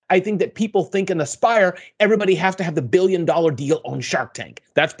I think that people think and aspire everybody has to have the $1 billion deal on Shark Tank.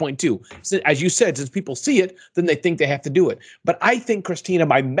 That's point two. So, as you said, since people see it, then they think they have to do it. But I think, Christina,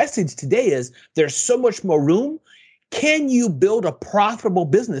 my message today is there's so much more room. Can you build a profitable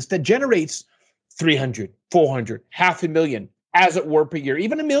business that generates 300, 400, $500,000, as it were, per year,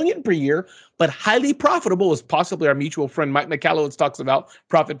 even $1 million per year, but highly profitable, as possibly our mutual friend Mike Michalowicz talks about,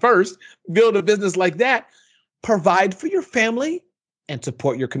 profit first, build a business like that, provide for your family, and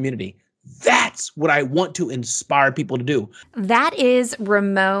support your community. That's what I want to inspire people to do. That is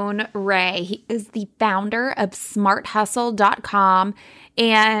Ramon Ray. He is the founder of smarthustle.com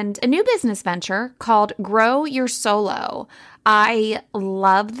and a new business venture called Grow Your Solo. I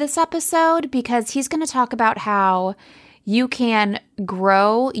love this episode because he's going to talk about how you can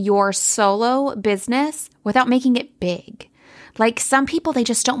grow your solo business without making it big. Like some people, they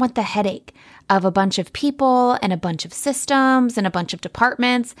just don't want the headache of a bunch of people and a bunch of systems and a bunch of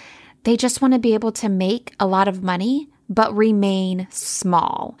departments. They just want to be able to make a lot of money, but remain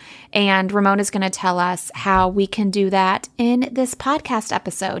small. And Ramon is going to tell us how we can do that in this podcast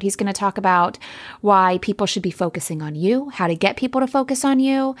episode. He's going to talk about why people should be focusing on you, how to get people to focus on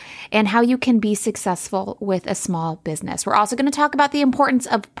you, and how you can be successful with a small business. We're also going to talk about the importance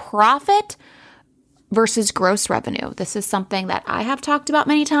of profit versus gross revenue. This is something that I have talked about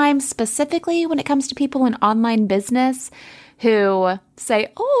many times, specifically when it comes to people in online business who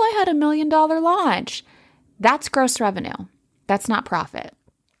say, oh, I had $1 million launch. That's gross revenue. That's not profit.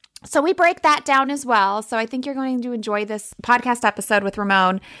 So we break that down as well. So I think you're going to enjoy this podcast episode with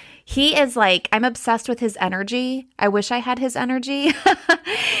Ramon. He is like, I'm obsessed with his energy. I wish I had his energy.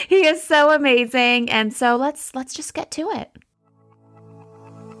 He is so amazing. And so let's just get to it.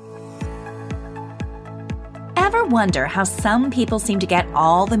 Ever wonder how some people seem to get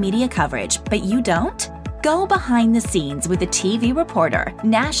all the media coverage, but you don't? Go behind the scenes with a TV reporter,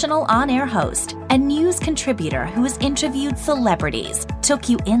 national on-air host, and news contributor who has interviewed celebrities, took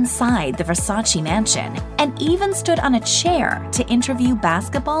you inside the Versace mansion, and even stood on a chair to interview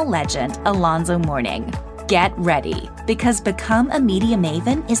basketball legend Alonzo Mourning. Get ready, because Become a Media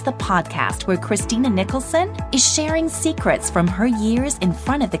Maven is the podcast where Christina Nicholson is sharing secrets from her years in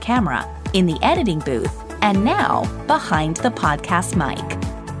front of the camera, in the editing booth, and now behind the podcast mic.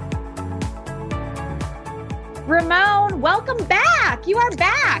 Ramon, welcome back. You are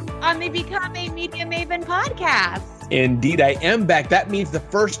back on the Become a Media Maven podcast. Indeed, I am back. That means the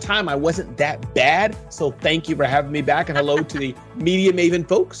first time I wasn't that bad. So thank you for having me back. And hello to the Media Maven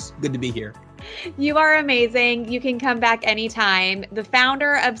folks. Good to be here. You are amazing. You can come back anytime. The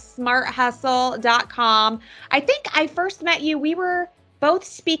founder of smarthustle.com. I think I first met you. We were both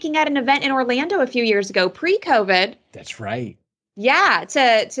speaking at an event in Orlando a few years ago, pre-COVID. That's right. Yeah,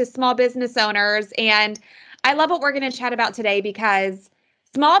 to small business owners. And I love what we're going to chat about today because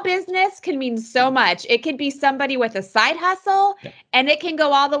small business can mean so much. It could be somebody with a side hustle, and it can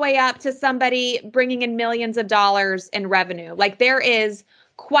go all the way up to somebody bringing in millions of dollars in revenue. Like there is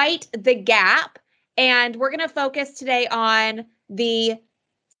quite the gap. And we're going to focus today on the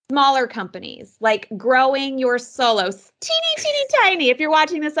smaller companies, like growing your solos. Teeny tiny. If you're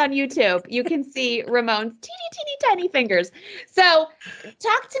watching this on YouTube, you can see Ramon's teeny tiny fingers. So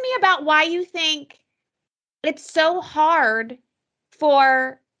talk to me about why you think it's so hard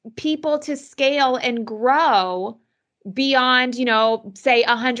for people to scale and grow beyond, say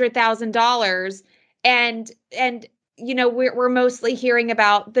 $100,000. And we're mostly hearing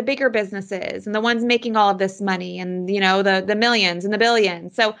about the bigger businesses and the ones making all of this money and, the millions and the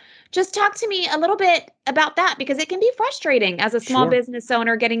billions. So just talk to me a little bit about that, because it can be frustrating as a small business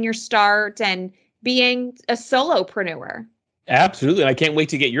owner getting your start and being a solopreneur. Absolutely. And I can't wait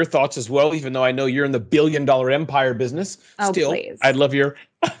to get your thoughts as well, even though I know you're in the $1 billion empire business. Oh, Still, please. I'd love your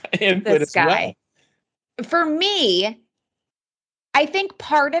input this as guy. well. For me, I think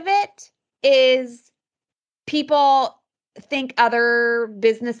part of it is people think other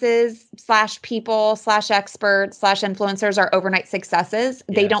businesses / people / experts / influencers are overnight successes.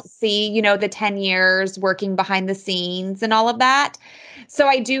 They don't see, the 10 years working behind the scenes and all of that. So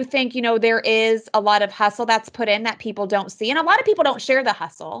I do think, there is a lot of hustle that's put in that people don't see. And a lot of people don't share the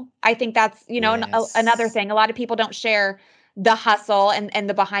hustle. I think that's, another thing. A lot of people don't share the hustle and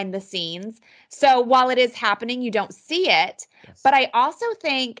the behind the scenes. So while it is happening, you don't see it. Yes. But I also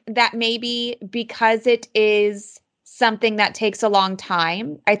think that maybe because it is something that takes a long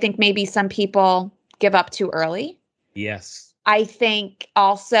time, I think maybe some people give up too early. Yes. I think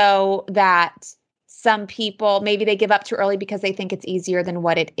also that some people, maybe they give up too early because they think it's easier than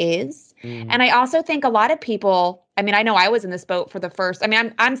what it is. And I also think a lot of people, I mean, I know I was in this boat for the first, I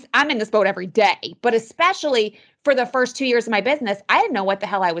mean, I'm in this boat every day, but especially for the first 2 years of my business, I didn't know what the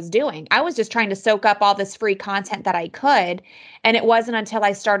hell I was doing. I was just trying to soak up all this free content that I could. And it wasn't until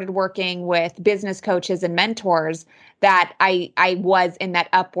I started working with business coaches and mentors that I was in that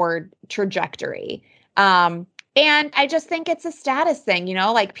upward trajectory. And I just think it's a status thing, you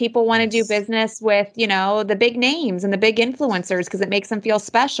know, like people want to do business with, you know, the big names and the big influencers because it makes them feel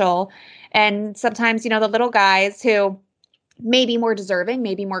special. And sometimes, you know, the little guys who may be more deserving,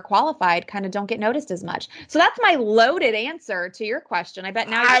 maybe more qualified, kind of don't get noticed as much. So that's my loaded answer to your question. I bet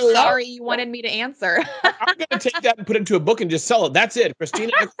now you're sorry you wanted me to answer. I'm going to take that and put it into a book and just sell it. That's it.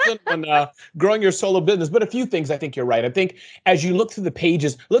 Christina Nicholson on growing your solo business. But a few things, I think you're right. I think as you look through the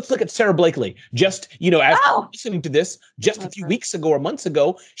pages, let's look at Sarah Blakely. Just, you know, as listening to this, just a few weeks ago or months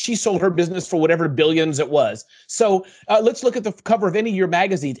ago, she sold her business for whatever billions it was. So let's look at the cover of any of your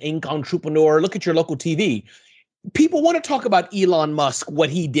magazines, Inc. Entrepreneur, look at your local TV. People want to talk about Elon Musk, what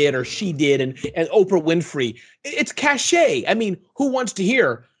he did or she did, and Oprah Winfrey. It's cachet. I mean, who wants to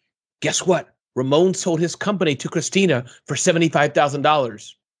hear, guess what? Ramon sold his company to Christina for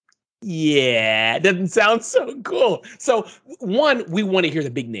 $75,000. Yeah, it doesn't sound so cool. So one, we want to hear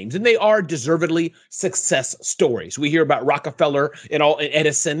the big names, and they are deservedly success stories. We hear about Rockefeller and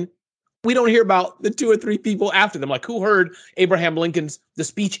Edison. We don't hear about the 2 or 3 people after them, like who heard the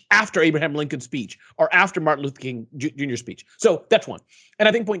speech after Abraham Lincoln's speech or after Martin Luther King Jr.'s speech. So that's one. And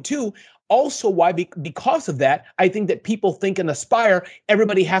I think point 2, also why, because of that, I think that people think and aspire,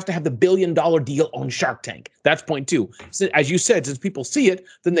 everybody has to have the $1 billion deal on Shark Tank. That's point 2. So, as you said, since people see it,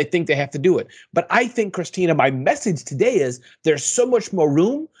 then they think they have to do it. But I think, Christina, my message today is there's so much more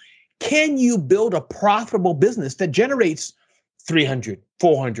room. Can you build a profitable business that generates 300,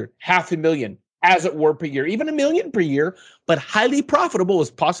 400, $500,000, as it were, per year, even $1 million per year, but highly profitable,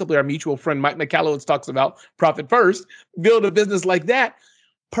 as possibly our mutual friend Mike Michalowicz talks about, profit first, build a business like that,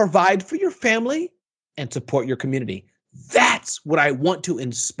 provide for your family and support your community. That's what I want to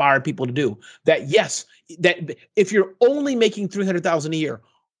inspire people to do. That yes, that if you're only making $300,000 a year,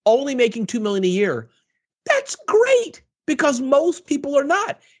 only making $2 million a year, that's great because most people are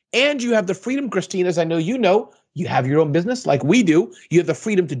not. And you have the freedom, Christina, as I know you know, you have your own business like we do. You have the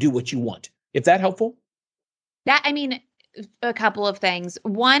freedom to do what you want. Is that helpful? That, I mean, a couple of things.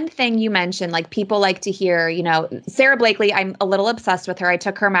 One thing you mentioned, like people like to hear, you know, Sarah Blakely, I'm a little obsessed with her. I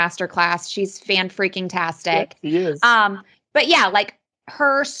took her master class. She's fan-freaking-tastic. Yeah, she is. But yeah, like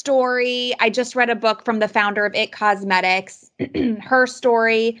her story, I just read a book from the founder of It Cosmetics, her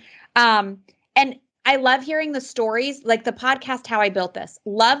story. And I love hearing the stories, like the podcast, How I Built This.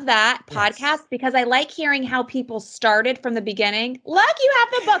 Love that podcast because I like hearing how people started from the beginning. Look, you have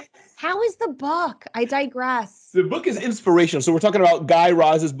the book. How is the book? I digress. The book is inspirational. So we're talking about Guy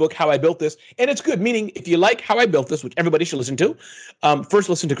Raz's book, How I Built This. And it's good, meaning if you like How I Built This, which everybody should listen to, first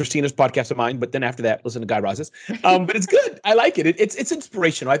listen to Christina's podcast of mine, but then after that, listen to Guy Raz's. But it's good. I like it. It's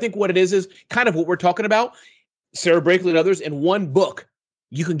inspirational. I think what it is kind of what we're talking about. Sarah Blakely and others in one book.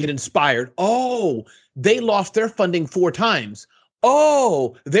 You can get inspired. Oh, they lost their funding 4 times.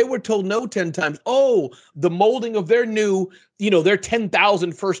 Oh, they were told no 10 times. Oh, the molding of their new, their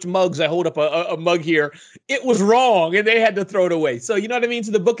 10,000 first mugs. I hold up a mug here. It was wrong and they had to throw it away. So you know what I mean?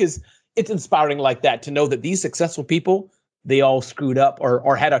 So the book it's inspiring like that to know that these successful people, they all screwed up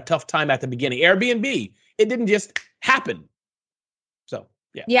or had a tough time at the beginning. Airbnb, it didn't just happen. So.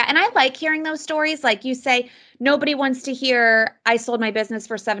 Yeah. Yeah. And I like hearing those stories. Like you say, nobody wants to hear, I sold my business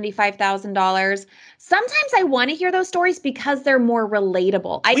for $75,000. Sometimes I want to hear those stories because they're more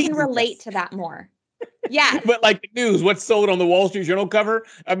relatable. I can relate to that more. Yeah. But like the news, what's sold on the Wall Street Journal cover?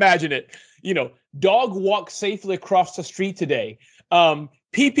 Imagine it. Dog walked safely across the street today.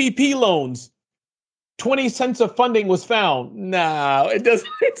 PPP loans. 20 cents of funding was found. No, it doesn't.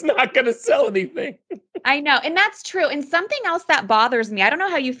 It's not going to sell anything. I know. And that's true. And something else that bothers me, I don't know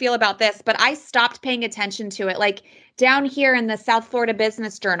how you feel about this, but I stopped paying attention to it. Like down here in the South Florida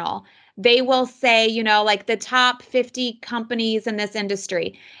Business Journal, they will say, like the top 50 companies in this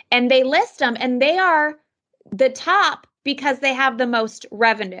industry, and they list them and they are the top because they have the most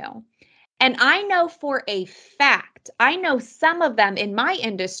revenue. And I know for a fact, I know some of them in my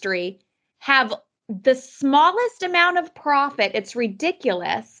industry have the smallest amount of profit. It's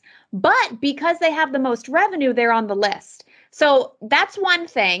ridiculous. But because they have the most revenue, they're on the list. So that's one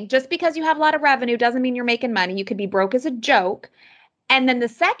thing. Just because you have a lot of revenue doesn't mean you're making money. You could be broke as a joke. And then the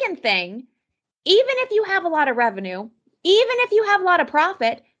second thing, even if you have a lot of revenue, even if you have a lot of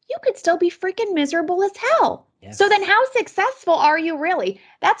profit, you could still be freaking miserable as hell. Yes. So then how successful are you really?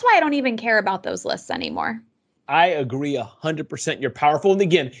 That's why I don't even care about those lists anymore. I agree 100%. You're powerful. And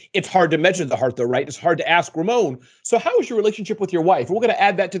again, it's hard to measure the heart though, right? It's hard to ask Ramon. So how is your relationship with your wife? We're going to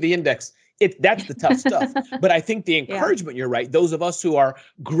add that to the index. That's the tough stuff. But I think the encouragement, You're right. Those of us who are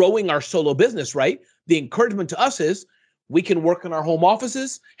growing our solo business, right? The encouragement to us is we can work in our home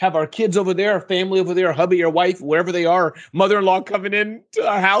offices, have our kids over there, our family over there, our hubby, our wife, wherever they are, mother-in-law coming in to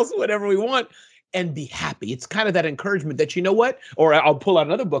our house, whatever we want, and be happy. It's kind of that encouragement that, you know what? Or I'll pull out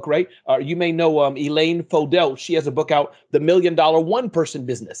another book, right? You may know Elaine Fodell. She has a book out, The $1 Million One-Person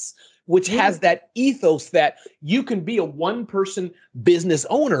Business, which has that ethos that you can be a one-person business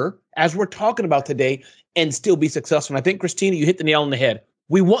owner, as we're talking about today, and still be successful. And I think, Christina, you hit the nail on the head.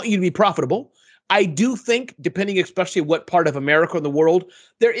 We want you to be profitable. I do think, depending especially what part of America or the world,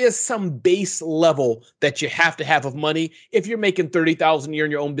 there is some base level that you have to have of money. If you're making $30,000 a year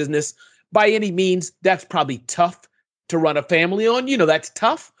in your own business, by any means, that's probably tough to run a family on. That's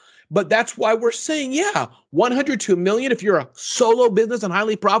tough. But that's why we're saying, 100 to $1 million. If you're a solo business and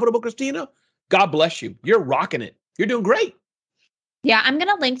highly profitable, Christina, God bless you. You're rocking it. You're doing great. Yeah, I'm going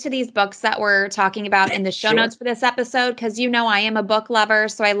to link to these books that we're talking about in the show notes for this episode, because I am a book lover,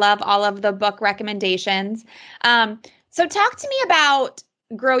 so I love all of the book recommendations. So talk to me about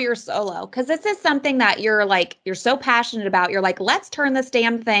Grow Your Solo, because this is something that you're so passionate about. You're like, let's turn this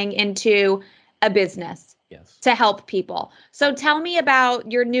damn thing into a business to help people. So tell me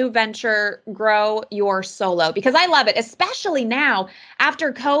about your new venture, Grow Your Solo, because I love it, especially now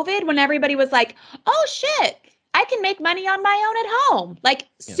after COVID, when everybody was like, oh shit, I can make money on my own at home.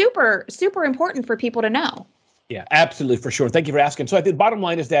 Super, super important for people to know. Yeah, absolutely, for sure. Thank you for asking. So I think the bottom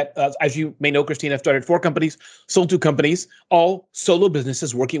line is that, as you may know, Christina, I've started 4 companies, sold 2 companies, all solo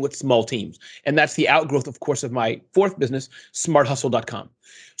businesses working with small teams. And that's the outgrowth, of course, of my 4th business, smarthustle.com.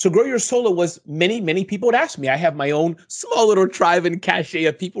 So Grow Your Solo was many, many people would ask me. I have my own small little tribe and cachet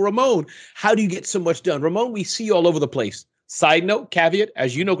of people. Ramon, how do you get so much done? Ramon, we see you all over the place. Side note, caveat,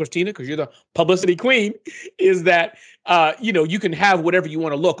 as you know, Christina, because you're the publicity queen, is that, you can have whatever you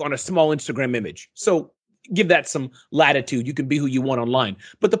want to look on a small Instagram image. So give that some latitude. You can be who you want online.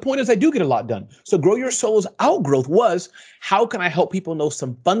 But the point is, I do get a lot done. So Grow Your Solo's outgrowth was, how can I help people know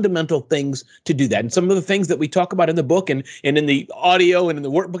some fundamental things to do that? And some of the things that we talk about in the book and in the audio and in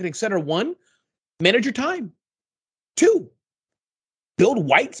the workbook, et cetera. 1, manage your time. 2, build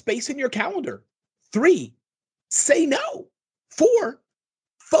white space in your calendar. 3, say no. 4,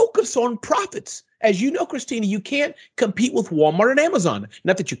 focus on profits. As you know, Christina, you can't compete with Walmart and Amazon.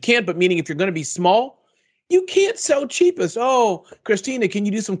 Not that you can't, but meaning if you're going to be small, you can't sell cheapest. Oh, Christina, can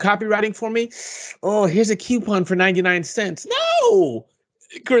you do some copywriting for me? Oh, here's a coupon for 99 cents. No,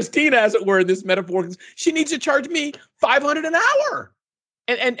 Christina, as it were, in this metaphor, she needs to charge me $500 an hour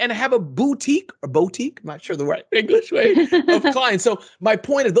and have a boutique, I'm not sure the right English way, of clients. So my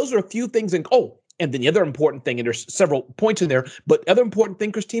point is, those are a few things. And then the other important thing, and there's several points in there, but the other important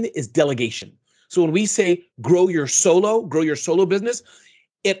thing, Christina, is delegation. So when we say grow your solo business,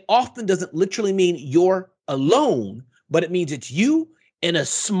 it often doesn't literally mean you're alone, but it means it's you and a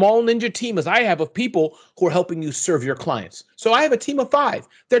small ninja team, as I have, of people who are helping you serve your clients. So I have a team of 5.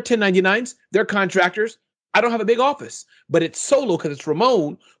 They're 1099s. They're contractors. I don't have a big office, but it's solo because it's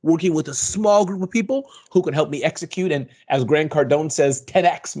Ramon working with a small group of people who can help me execute. And as Grant Cardone says,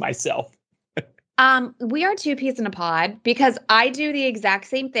 10x myself. We are 2 peas in a pod, because I do the exact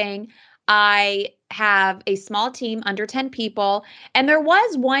same thing. I have a small team under 10 people. And there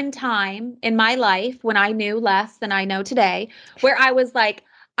was one time in my life when I knew less than I know today, where I was like,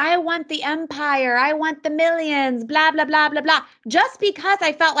 I want the empire. I want the millions, blah, blah, blah, blah, blah. Just because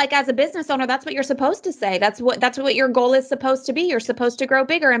I felt like, as a business owner, that's what you're supposed to say. That's what your goal is supposed to be. You're supposed to grow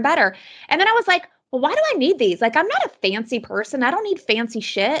bigger and better. And then I was like, well, why do I need these? I'm not a fancy person. I don't need fancy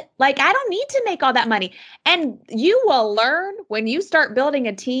shit. I don't need to make all that money. And you will learn when you start building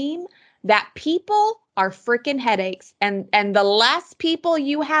a team that people are freaking headaches. And the less people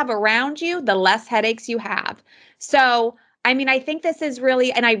you have around you, the less headaches you have. So, I think this is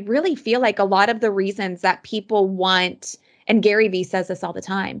really, and I really feel like a lot of the reasons that people want, and Gary Vee says this all the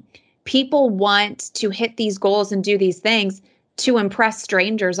time, people want to hit these goals and do these things to impress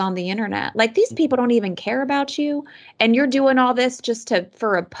strangers on the internet. These people don't even care about you, and you're doing all this just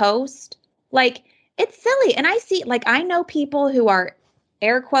for a post. It's silly. And I see, I know people who are,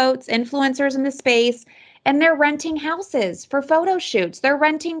 air quotes, influencers in the space, and they're renting houses for photo shoots. They're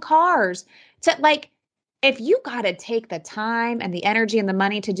renting cars if you got to take the time and the energy and the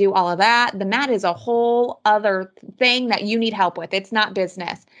money to do all of that, then that is a whole other thing that you need help with. It's not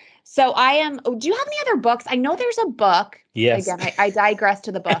business. So do you have any other books? I know there's a book. Yes. Again, I digress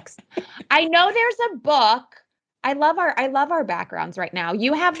to the books. I know there's a book I love our backgrounds right now.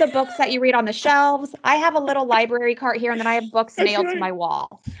 You have the books that you read on the shelves. I have a little library cart here, and then I have books That's nailed to right. my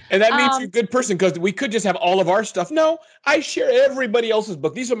wall. And that means you're a good person, because we could just have all of our stuff. No, I share everybody else's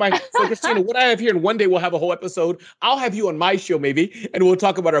book. These are my, so Christina, what I have here, and one day we'll have a whole episode. I'll have you on my show maybe, and we'll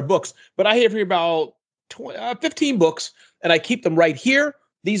talk about our books. But I have here about 15 books, and I keep them right here.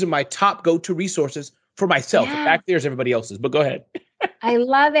 These are my top go-to resources for myself. Yeah. And back there's everybody else's, but go ahead. I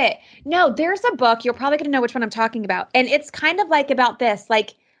love it. No, there's a book. You're probably going to know which one I'm talking about. And it's kind of like about this,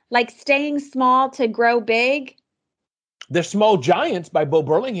 like staying small to grow big. The Small Giants by Bo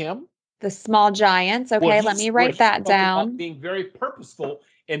Burlingham. The Small Giants. Okay, let me write that down. Being very purposeful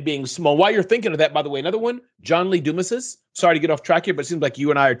and being small. While you're thinking of that, by the way, another one, John Lee Dumas's, sorry to get off track here, but it seems like you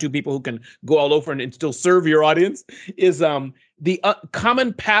and I are two people who can go all over and still serve your audience, is The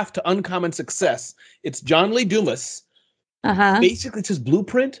Common Path to Uncommon Success. It's John Lee Dumas. Basically, it's his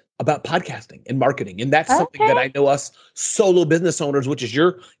blueprint about podcasting and marketing. And that's something that I know us solo business owners, which is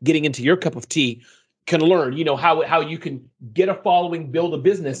you're getting into your cup of tea, can learn, how you can get a following, build a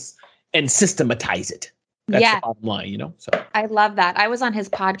business, and systematize it. That's the bottom line, So I love that. I was on his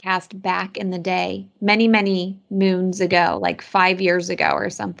podcast back in the day, many, many moons ago, like 5 years ago or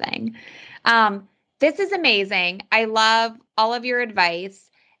something. This is amazing. I love all of your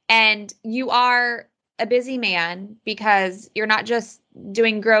advice. And you are a busy man, because you're not just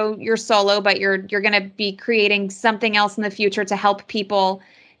doing Grow Your Solo, but you're going to be creating something else in the future to help people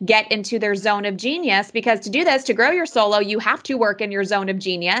get into their zone of genius, because to do this, to grow your solo, you have to work in your zone of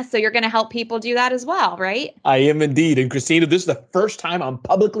genius. So you're going to help people do that as well, right? I am indeed. And Christina, this is the first time I'm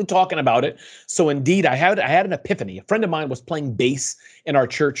publicly talking about it. So indeed, I had an epiphany. A friend of mine was playing bass in our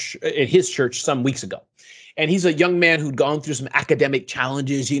church, in his church some weeks ago. And he's a young man who'd gone through some academic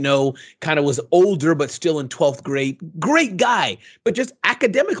challenges, kind of was older, but still in 12th grade. Great guy, but just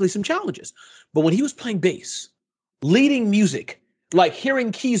academically some challenges. But when he was playing bass, leading music, like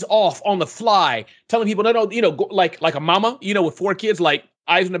hearing keys off on the fly, telling people, no, like a mama, with 4 kids, like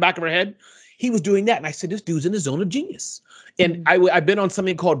eyes in the back of her head. He was doing that. And I said, this dude's in the zone of genius. And I've been on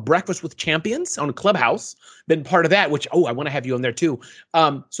something called Breakfast with Champions on Clubhouse, been part of that, which, I want to have you on there too.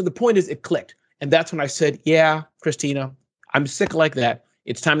 So the point is, it clicked. And that's when I said, yeah, Christina, I'm sick like that.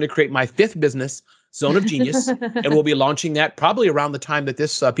 It's time to create my 5th business, Zone of Genius. And we'll be launching that probably around the time that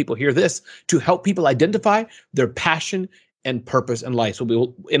this people hear this, to help people identify their passion and purpose in life.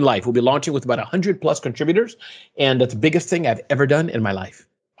 We'll be launching with about 100 plus contributors. And that's the biggest thing I've ever done in my life.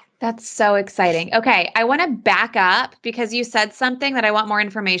 That's so exciting. Okay, I want to back up, because you said something that I want more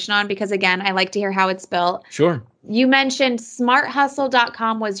information on, because again, I like to hear how it's built. Sure. You mentioned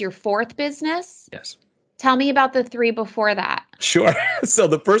smarthustle.com was your 4th business. Yes. Tell me about the 3 before that. Sure. So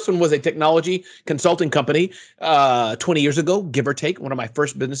the first one was a technology consulting company 20 years ago, give or take, one of my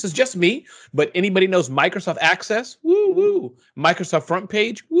first businesses, just me. But anybody knows Microsoft Access? Woo, woo. Microsoft Front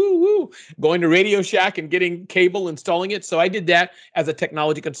Page? Woo, woo. Going to Radio Shack and getting cable, installing it. So I did that as a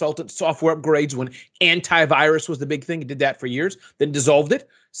technology consultant, software upgrades when antivirus was the big thing. I did that for years, then dissolved it.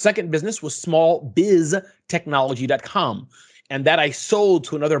 Second business was smallbiztechnology.com. And that I sold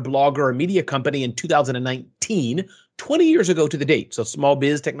to another blogger or media company in 2019, 20 years ago to the date. So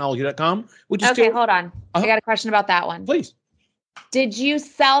smallbiztechnology.com, which is okay, hold on. I got a question about that one. Please. Did you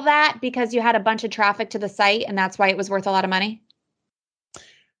sell that because you had a bunch of traffic to the site and that's why it was worth a lot of money?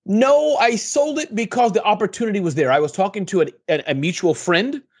 No, I sold it because the opportunity was there. I was talking to a mutual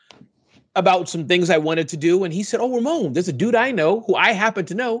friend about some things I wanted to do. And he said, oh, Ramon, there's a dude I know who I happen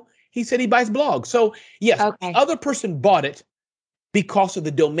to know. He said he buys blogs. So yes, the other person bought it because of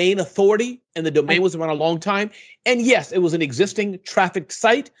the domain authority, and the domain was around a long time. And yes, it was an existing trafficked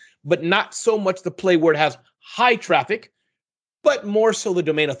site, but not so much the play where it has high traffic, but more so the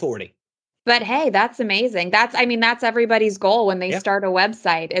domain authority. But hey, that's amazing. That's everybody's goal when they start a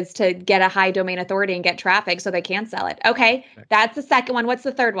website, is to get a high domain authority and get traffic so they can sell it. Okay, that's the second one. What's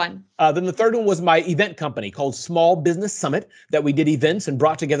the third one? Then the third one was my event company called Small Business Summit, that we did events and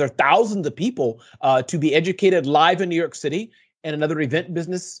brought together thousands of people to be educated live in New York City. And another event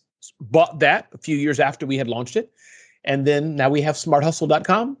business bought that a few years after we had launched it. And then now we have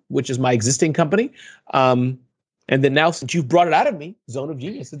smarthustle.com, which is my existing company. And then now, since you've brought it out of me, Zone of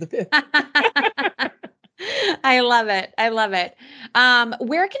Genius is the 5th. I love it. I love it.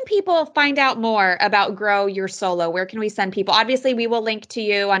 Where can people find out more about Grow Your Solo? Where can we send people? Obviously, we will link to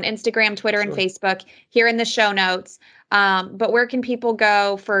you on Instagram, Twitter, and Facebook here in the show notes. But where can people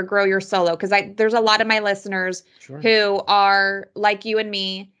go for Grow Your Solo? Because there's a lot of my listeners who are like you and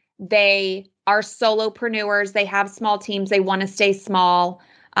me. They are solopreneurs. They have small teams. They want to stay small.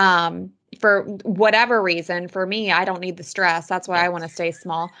 For whatever reason. For me, I don't need the stress. That's why I want to stay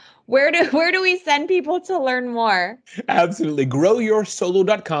small. Where do we send people to learn more? Absolutely.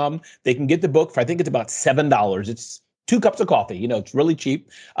 GrowYourSolo.com. They can get the book for, I think it's about $7. It's 2 cups of coffee. You know, it's really cheap.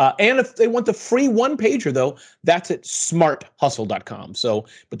 And if they want the free one pager, though, that's at smarthustle.com. So,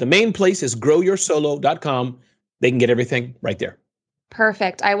 but the main place is GrowYourSolo.com. They can get everything right there.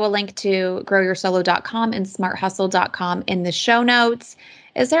 Perfect. I will link to GrowYourSolo.com and SmartHustle.com in the show notes.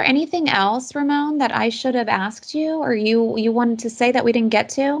 Is there anything else, Ramon, that I should have asked you or you wanted to say that we didn't get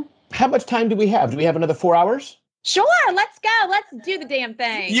to? How much time do we have? Do we have another 4 hours? Sure. Let's go. Let's do the damn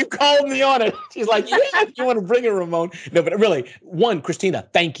thing. You called me on it. She's like, yeah, you want to bring it, Ramon. No, but really, 1, Christina,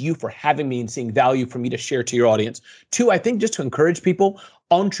 thank you for having me and seeing value for me to share to your audience. 2, I think just to encourage people,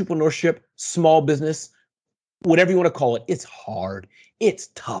 entrepreneurship, small business, whatever you want to call it, it's hard. It's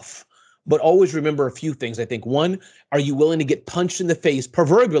tough. But always remember a few things. I think 1, are you willing to get punched in the face,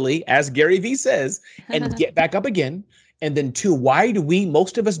 proverbially, as Gary Vee says, and get back up again? And then 2, why do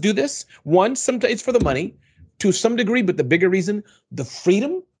most of us do this? 1, sometimes it's for the money to some degree, but the bigger reason, the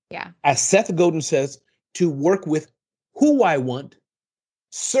freedom, as Seth Godin says, to work with who I want,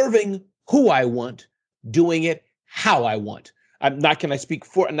 serving who I want, doing it how I want. Not that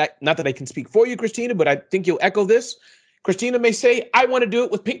I can speak for you, Christina, but I think you'll echo this. Christina may say, I want to do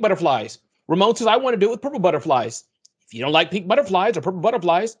it with pink butterflies. Ramon says, I want to do it with purple butterflies. If you don't like pink butterflies or purple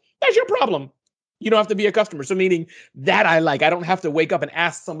butterflies, that's your problem. You don't have to be a customer. So meaning that I don't have to wake up and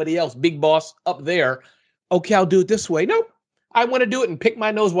ask somebody else, big boss up there, okay, I'll do it this way. Nope. I want to do it and pick my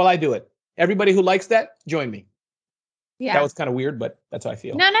nose while I do it. Everybody who likes that, join me. Yeah. That was kind of weird, but that's how I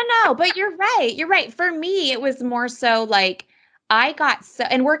feel. No. But you're right. You're right. For me, it was more so like,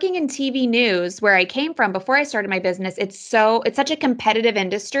 and working in TV news where I came from before I started my business, it's such a competitive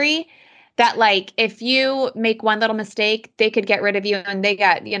industry that like, if you make one little mistake, they could get rid of you and they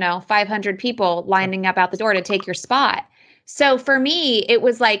got, 500 people lining up out the door to take your spot. So for me, it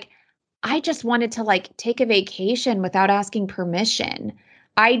was like, I just wanted to like take a vacation without asking permission.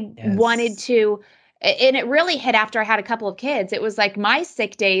 I wanted to, and it really hit after I had a couple of kids. It was like my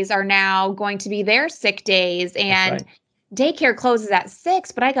sick days are now going to be their sick days and daycare closes at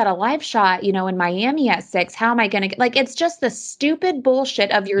 6, but I got a live shot, in Miami at 6. How am I going to like, it's just the stupid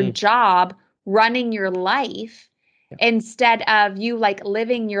bullshit of your job running your life instead of you like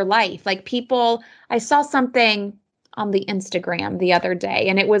living your life. Like I saw something on the Instagram the other day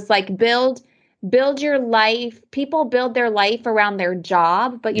and it was like, build your life. People build their life around their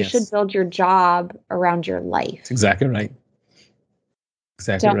job, but you should build your job around your life. That's exactly right.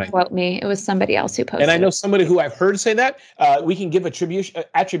 Exactly Don't quote me. It was somebody else who posted. And I know somebody who I've heard say that. We can give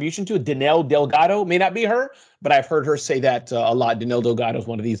attribution to Danelle Delgado. May not be her, but I've heard her say that a lot. Danelle Delgado is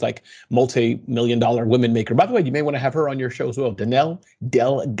one of these like multi-million-dollar women maker. By the way, you may want to have her on your show as well. Danelle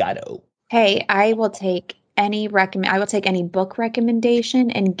Delgado. Hey, I will take any book recommendation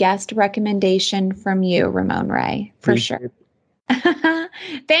and guest recommendation from you, Ramon Ray, for sure.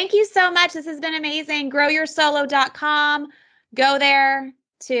 Thank you so much. This has been amazing. GrowYourSolo.com. Go there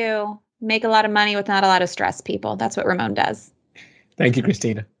to make a lot of money with not a lot of stress, people. That's what Ramon does. Thank you,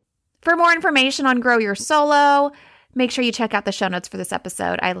 Christina. For more information on Grow Your Solo, make sure you check out the show notes for this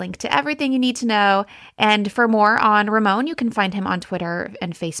episode. I link to everything you need to know. And for more on Ramon, you can find him on Twitter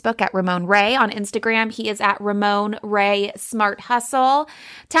and Facebook at Ramon Ray. On Instagram, he is at Ramon Ray Smart Hustle.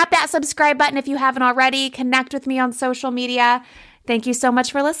 Tap that subscribe button if you haven't already. Connect with me on social media. Thank you so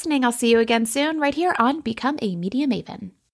much for listening. I'll see you again soon right here on Become a Media Maven.